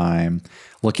spending your time,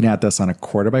 looking at this on a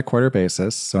quarter by quarter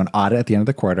basis. So an audit at the end of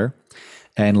the quarter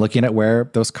and looking at where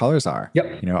those colors are.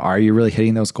 Yep. Are you really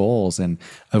hitting those goals and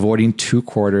avoiding 2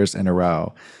 quarters in a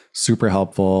row? Super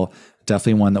helpful.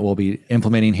 Definitely one that we'll be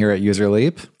implementing here at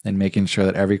UserLeap and making sure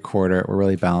that every quarter we're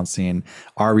really balancing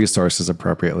our resources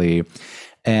appropriately.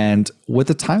 And with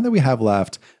the time that we have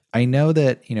left, I know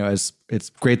that, as it's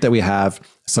great that we have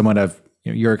someone of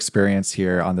your experience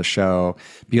here on the show,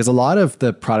 because a lot of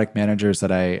the product managers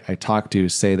that I talk to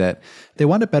say that they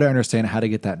want to better understand how to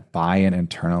get that buy-in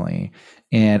internally.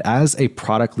 And as a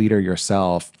product leader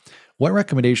yourself, what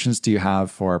recommendations do you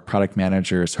have for product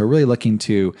managers who are really looking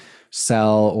to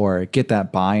sell or get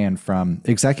that buy-in from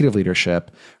executive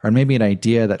leadership, or maybe an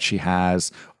idea that she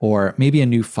has, or maybe a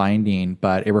new finding,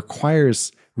 but it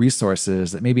requires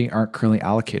resources that maybe aren't currently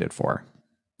allocated for?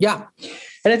 Yeah.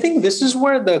 And I think this is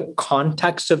where the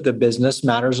context of the business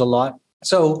matters a lot.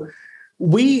 So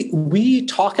we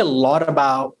talk a lot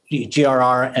about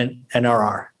GRR and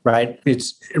NRR, right?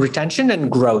 It's retention and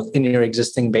growth in your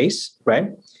existing base,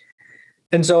 right?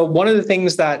 And so one of the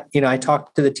things that, I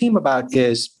talk to the team about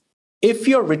is if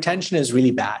your retention is really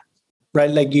bad,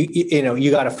 right? Like you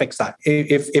got to fix that.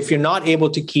 If you're not able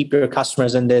to keep your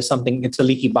customers and there's something, it's a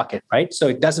leaky bucket, right? So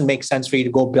it doesn't make sense for you to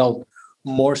go build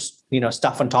more,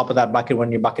 stuff on top of that bucket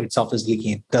when your bucket itself is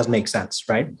leaking. It does make sense,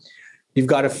 right? You've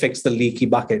got to fix the leaky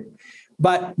bucket.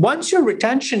 But once your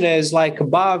retention is like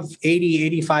above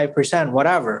 80, 85%,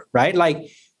 whatever, right? Like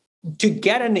to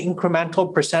get an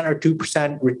incremental percent or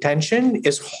 2% retention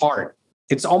is hard.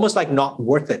 It's almost like not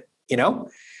worth it,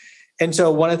 And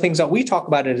so one of the things that we talk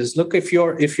about it is, look, if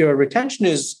your retention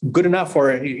is good enough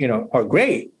or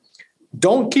great,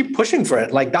 don't keep pushing for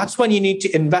it. Like that's when you need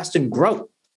to invest in growth,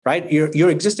 right?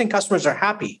 Your existing customers are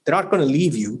happy. They're not going to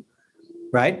leave you,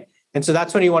 right? And so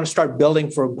that's when you want to start building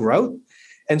for growth.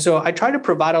 And so I try to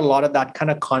provide a lot of that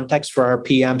kind of context for our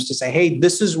PMs to say, hey,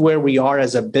 this is where we are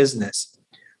as a business,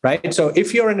 right? So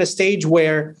if you're in a stage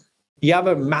where you have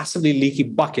a massively leaky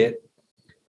bucket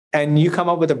and you come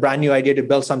up with a brand new idea to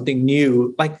build something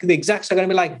new, like the execs are going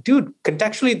to be like, dude,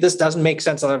 contextually, this doesn't make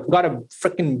sense. I've got a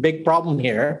freaking big problem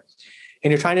here.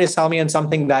 And you're trying to sell me on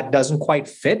something that doesn't quite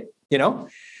fit,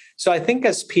 So I think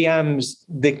as PMs,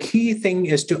 the key thing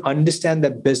is to understand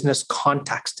the business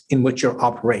context in which you're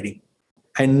operating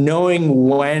and knowing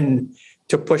when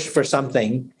to push for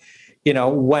something,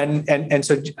 when, and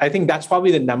so I think that's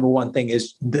probably the number one thing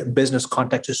is the business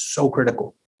context is so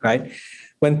critical, right?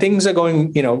 When things are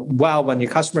going, well, when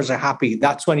your customers are happy,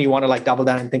 that's when you want to like double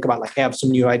down and think about like, hey, I have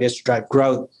some new ideas to drive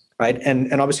growth, right?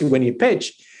 And obviously when you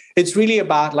pitch, it's really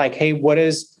about like, hey, what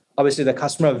is obviously the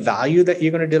customer value that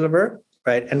you're going to deliver,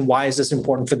 right? And why is this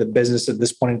important for the business at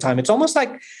this point in time? It's almost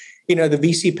like, the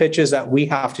VC pitches that we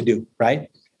have to do, right?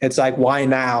 It's like, why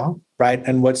now, right?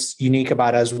 And what's unique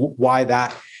about us, why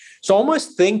that? So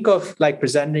almost think of like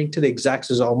presenting to the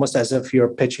execs as almost as if you're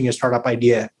pitching a startup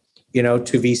idea, to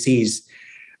VCs.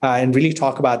 And really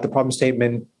talk about the problem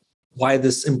statement, why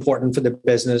this is important for the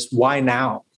business, why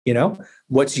now,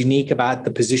 what's unique about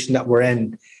the position that we're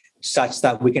in such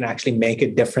that we can actually make a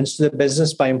difference to the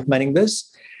business by implementing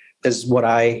this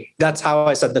that's how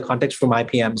I set the context for my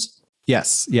PMs.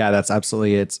 Yes. Yeah, that's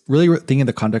absolutely. It's really thinking in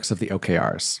the context of the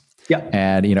OKRs. Yeah.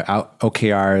 And,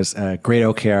 OKRs, great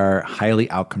OKR, highly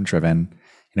outcome driven.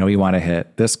 We want to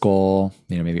hit this goal,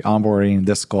 maybe onboarding,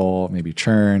 this goal, maybe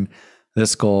churn,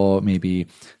 this goal, maybe,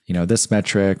 this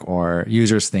metric, or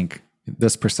users think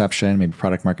this perception, maybe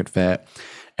product market fit.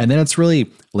 And then it's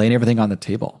really laying everything on the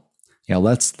table.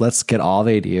 Let's get all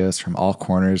the ideas from all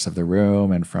corners of the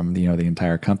room and from, the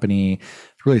entire company,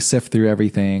 really sift through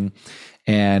everything.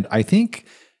 And I think,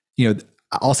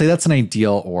 I'll say that's an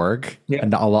ideal org. Yeah.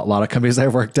 And a lot of companies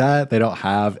I've worked at, they don't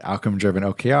have outcome-driven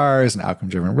OKRs and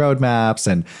outcome-driven roadmaps,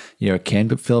 and it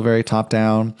can feel very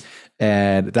top-down.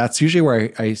 And that's usually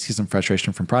where I see some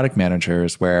frustration from product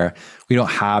managers, where we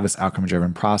don't have this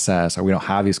outcome-driven process, or we don't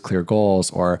have these clear goals,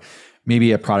 or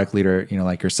maybe a product leader,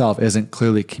 like yourself, isn't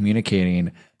clearly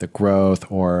communicating the growth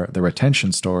or the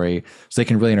retention story, so they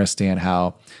can really understand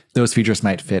how those features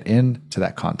might fit into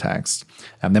that context.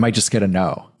 They might just get a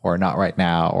no, or not right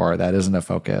now, or that isn't a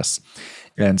focus.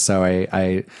 And so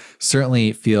I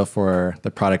certainly feel for the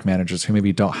product managers who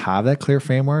maybe don't have that clear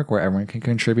framework where everyone can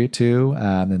contribute to,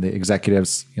 and the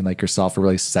executives like yourself are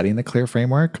really setting the clear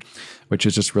framework, which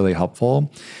is just really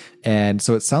helpful. And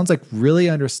so it sounds like really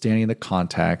understanding the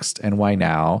context and why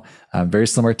now, very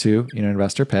similar to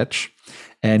investor pitch,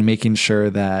 and making sure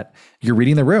that you're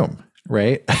reading the room,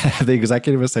 right? The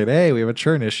executive is saying, "Hey, we have a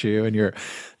churn issue," and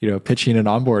you're pitching an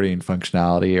onboarding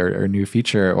functionality or new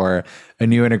feature or a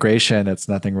new integration that's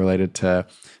nothing related to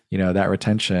that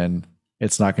retention.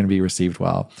 It's not going to be received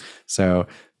well. So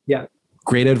yeah,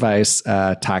 great advice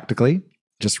tactically.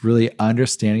 Just really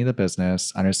understanding the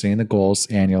business, understanding the goals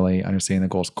annually, understanding the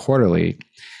goals quarterly.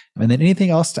 And then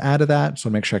anything else to add to that? So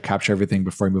make sure I capture everything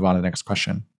before we move on to the next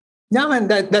question. No, man,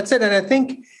 that's it. And I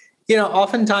think,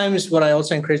 oftentimes what I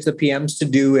also encourage the PMs to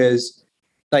do is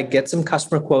like get some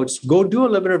customer quotes, go do a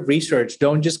little bit of research.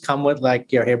 Don't just come with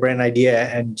like your harebrained idea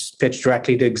and just pitch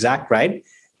directly to exec, right?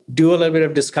 Do a little bit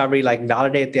of discovery, like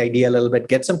validate the idea a little bit,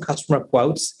 get some customer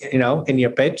quotes, in your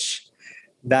pitch.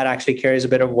 That actually carries a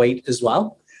bit of weight as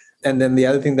well. And then the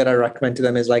other thing that I recommend to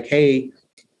them is like, hey,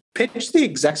 pitch the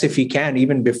execs if you can,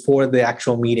 even before the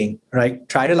actual meeting, right?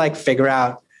 Try to like figure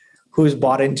out who's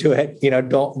bought into it.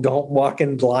 Don't walk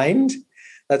in blind.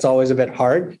 That's always a bit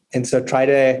hard. And so try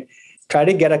to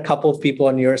get a couple of people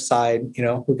on your side,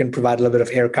 who can provide a little bit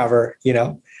of air cover,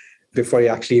 before you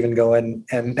actually even go in.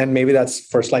 And maybe that's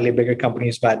for slightly bigger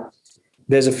companies, but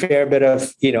there's a fair bit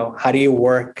of, how do you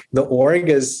work? The org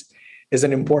is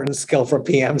an important skill for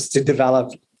PMs to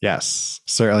develop. Yes,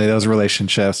 certainly those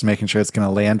relationships, making sure it's going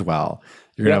to land well.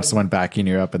 You're going to have someone backing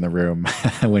you up in the room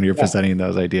when you're presenting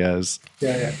those ideas.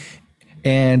 Yeah.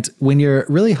 And when you're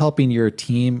really helping your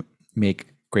team make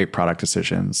great product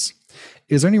decisions,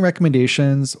 is there any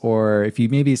recommendations, or if you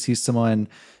maybe see someone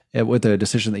with a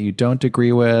decision that you don't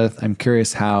agree with, I'm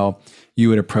curious how you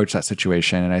would approach that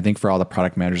situation. And I think for all the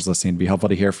product managers listening, it'd be helpful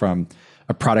to hear from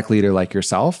a product leader like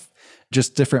yourself,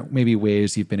 just different maybe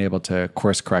ways you've been able to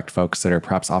course correct folks that are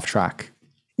perhaps off track.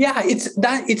 Yeah,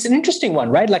 it's an interesting one,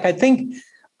 right? Like I think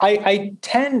I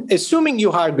tend, assuming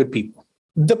you hire good people,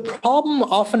 the problem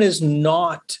often is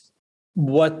not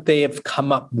what they have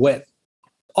come up with.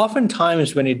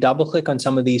 Oftentimes when you double click on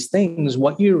some of these things,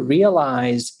 what you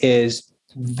realize is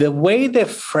the way they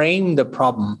frame the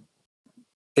problem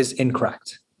is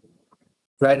incorrect,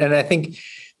 right? And I think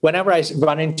whenever I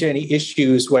run into any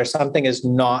issues where something is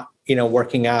not,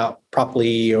 working out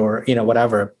properly or,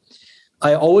 whatever,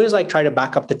 I always like try to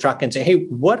back up the truck and say, hey,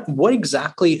 what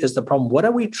exactly is the problem? What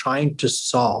are we trying to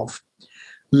solve?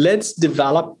 Let's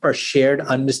develop a shared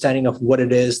understanding of what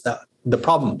it is, the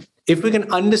problem. If we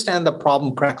can understand the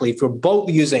problem correctly, if we're both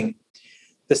using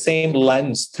the same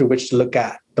lens through which to look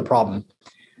at the problem,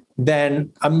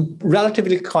 then I'm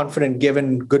relatively confident,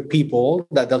 given good people,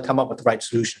 that they'll come up with the right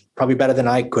solution, probably better than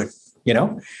I could,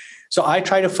 So I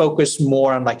try to focus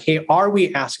more on like, hey, are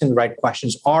we asking the right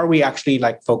questions? Are we actually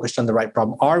like focused on the right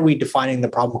problem? Are we defining the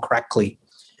problem correctly?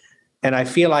 And I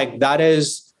feel like that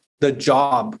is the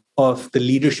job of the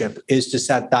leadership, is to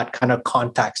set that kind of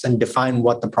context and define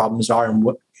what the problems are and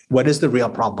what is the real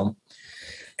problem.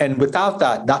 And without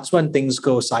that, that's when things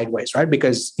go sideways, right?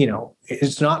 Because,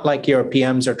 it's not like your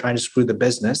PMs are trying to screw the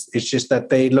business. It's just that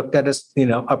they looked at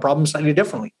a problem slightly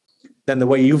differently than the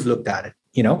way you've looked at it,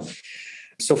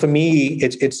 So for me,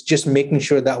 it's just making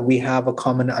sure that we have a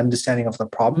common understanding of the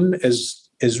problem is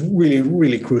really,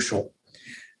 really crucial.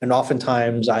 And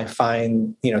oftentimes I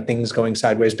find, things going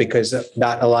sideways because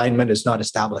that alignment is not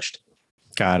established.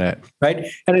 Got it. Right.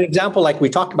 And an example like we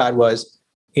talked about was,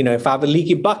 if I have a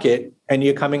leaky bucket and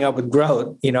you're coming up with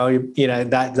growth,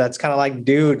 that's kind of like,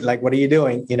 dude, like, what are you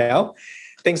doing?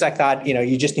 Things like that.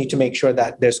 You just need to make sure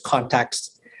that there's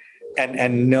context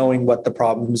and knowing what the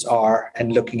problems are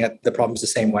and looking at the problems the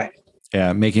same way.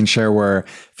 Yeah, making sure we're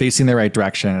facing the right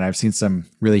direction. And I've seen some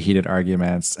really heated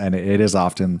arguments, and it is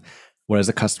often, what does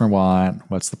the customer want?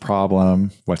 What's the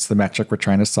problem? What's the metric we're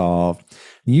trying to solve?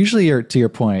 And usually, to your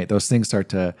point, those things start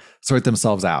to sort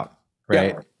themselves out,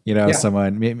 right? Yeah.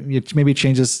 Someone maybe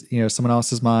changes, someone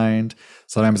else's mind.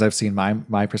 Sometimes I've seen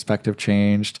my perspective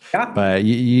changed, but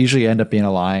you usually end up being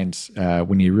aligned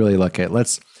when you really look at,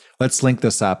 let's let's link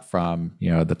this up from,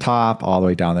 the top all the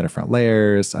way down the different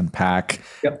layers, unpack.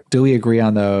 Yep. Do we agree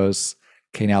on those?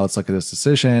 Okay, now let's look at this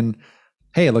decision.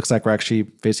 Hey, it looks like we're actually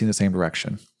facing the same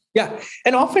direction. Yeah.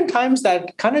 And oftentimes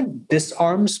that kind of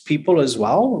disarms people as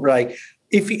well. Like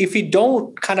if you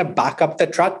don't kind of back up the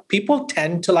truck, people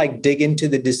tend to like dig into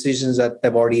the decisions that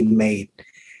they've already made.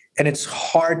 And it's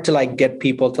hard to like get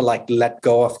people to like let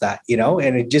go of that,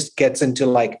 and it just gets into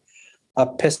like a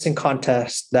pissing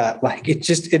contest that like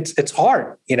it's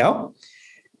hard,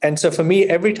 And so for me,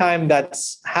 every time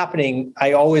that's happening,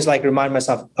 I always like remind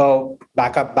myself, oh,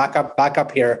 back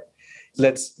up here.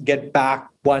 Let's get back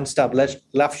one step. Let's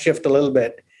left shift a little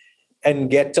bit and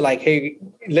get to like, hey,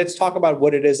 let's talk about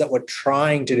what it is that we're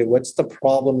trying to do. What's the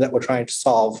problem that we're trying to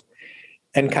solve,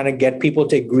 and kind of get people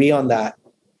to agree on that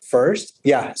first.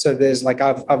 Yeah. So there's like,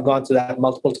 I've gone through that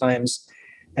multiple times,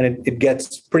 and it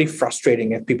gets pretty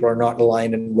frustrating if people are not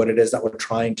aligned in what it is that we're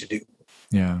trying to do.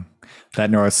 Yeah. That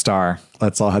North Star.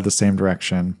 Let's all head the same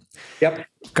direction. Yep.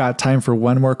 Got time for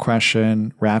one more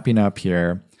question, wrapping up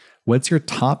here. What's your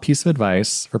top piece of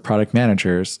advice for product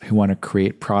managers who want to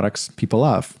create products people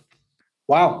love?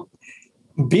 Wow.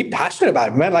 Be passionate about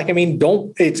it, man. Like, I mean,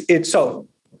 so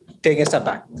taking a step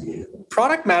back.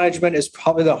 Product management is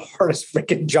probably the hardest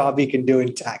freaking job you can do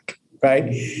in tech, right?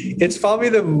 It's probably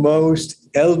the most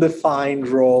ill-defined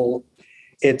role.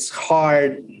 It's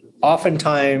hard.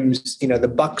 Oftentimes, the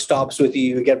buck stops with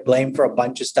you. You get blamed for a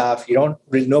bunch of stuff.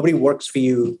 Nobody works for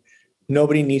you.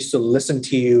 Nobody needs to listen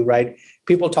to you, right?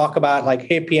 People talk about like,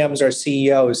 hey, PMs are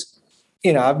CEOs.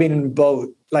 I've been in both.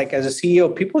 Like as a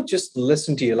CEO, people just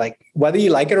listen to you. Like whether you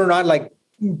like it or not, like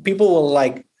people will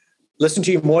like listen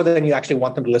to you more than you actually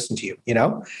want them to listen to you.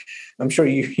 I'm sure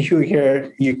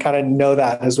you kind of know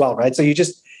that as well, right? So you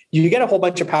get a whole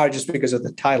bunch of power just because of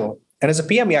the title. And as a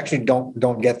PM, you actually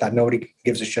don't get that. Nobody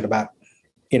gives a shit about,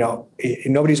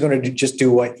 nobody's going to just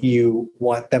do what you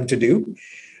want them to do.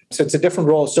 So it's a different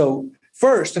role. So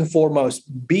first and foremost,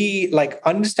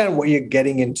 understand what you're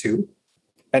getting into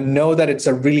and know that it's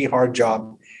a really hard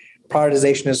job.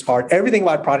 Prioritization is hard. Everything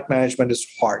about product management is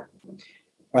hard,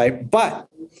 right? But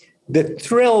the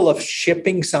thrill of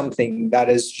shipping something that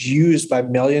is used by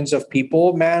millions of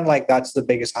people, man, like that's the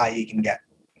biggest high you can get.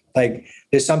 Like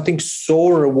there's something so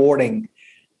rewarding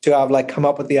to have like come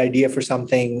up with the idea for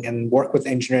something and work with the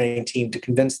engineering team to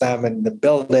convince them and to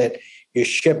build it, you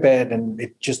ship it and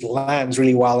it just lands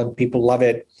really well and people love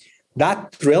it.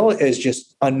 That thrill is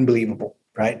just unbelievable,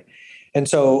 right? And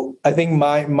so I think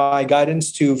my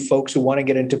guidance to folks who want to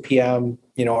get into PM,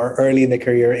 or early in their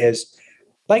career is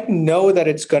like, know that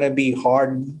it's going to be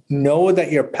hard. Know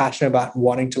that you're passionate about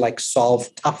wanting to like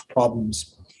solve tough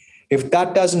problems. If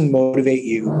that doesn't motivate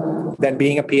you, then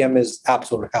being a PM is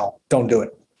absolute hell. Don't do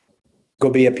it. Go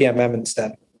be a PMM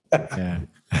instead.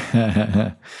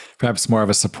 Yeah. Perhaps more of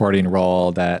a supporting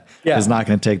role that is not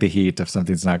going to take the heat if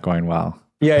something's not going well.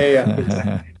 Yeah.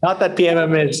 Exactly. Not that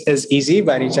PMM is easy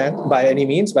by any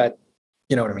means, but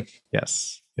you know what I mean.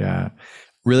 Yes. Yeah.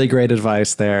 Really great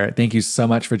advice there. Thank you so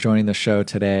much for joining the show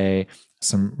today.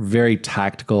 Some very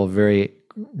tactical,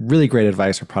 really great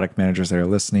advice for product managers that are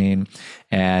listening.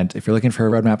 And if you're looking for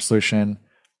a roadmap solution,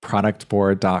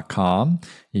 productboard.com.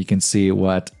 You can see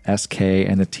what SK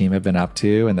and the team have been up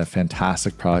to and the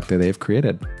fantastic product that they've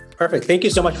created. Perfect. Thank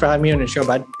you so much for having me on the show,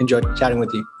 bud. Enjoyed chatting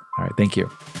with you. All right. Thank you.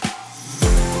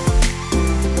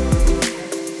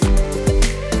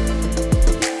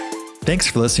 Thanks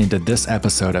for listening to this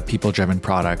episode of People Driven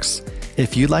Products.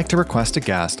 If you'd like to request a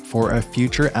guest for a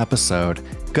future episode,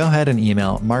 go ahead and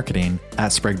email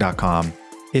marketing@sprig.com.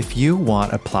 If you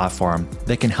want a platform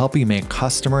that can help you make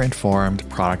customer-informed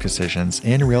product decisions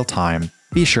in real time,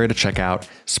 be sure to check out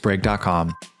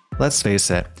sprig.com. Let's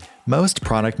face it, most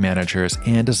product managers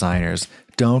and designers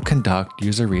don't conduct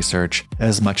user research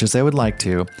as much as they would like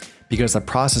to because the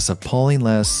process of pulling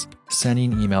lists,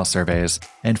 sending email surveys,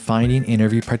 and finding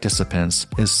interview participants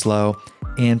is slow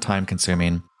and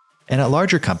time-consuming. And at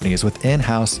larger companies with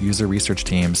in-house user research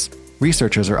teams,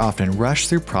 researchers are often rushed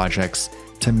through projects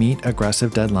to meet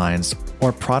aggressive deadlines,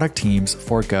 or product teams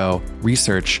forego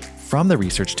research from the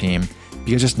research team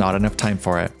because there's not enough time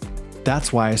for it.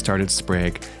 That's why I started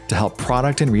Sprig, to help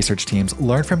product and research teams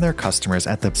learn from their customers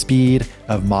at the speed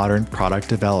of modern product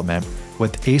development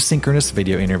with asynchronous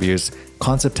video interviews,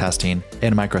 concept testing,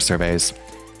 and microsurveys.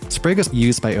 Sprig is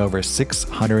used by over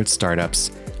 600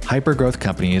 startups, hypergrowth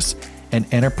companies, and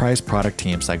enterprise product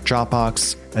teams like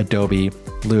Dropbox, Adobe,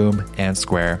 Loom, and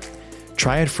Square.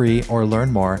 Try it free or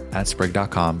learn more at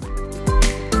sprig.com.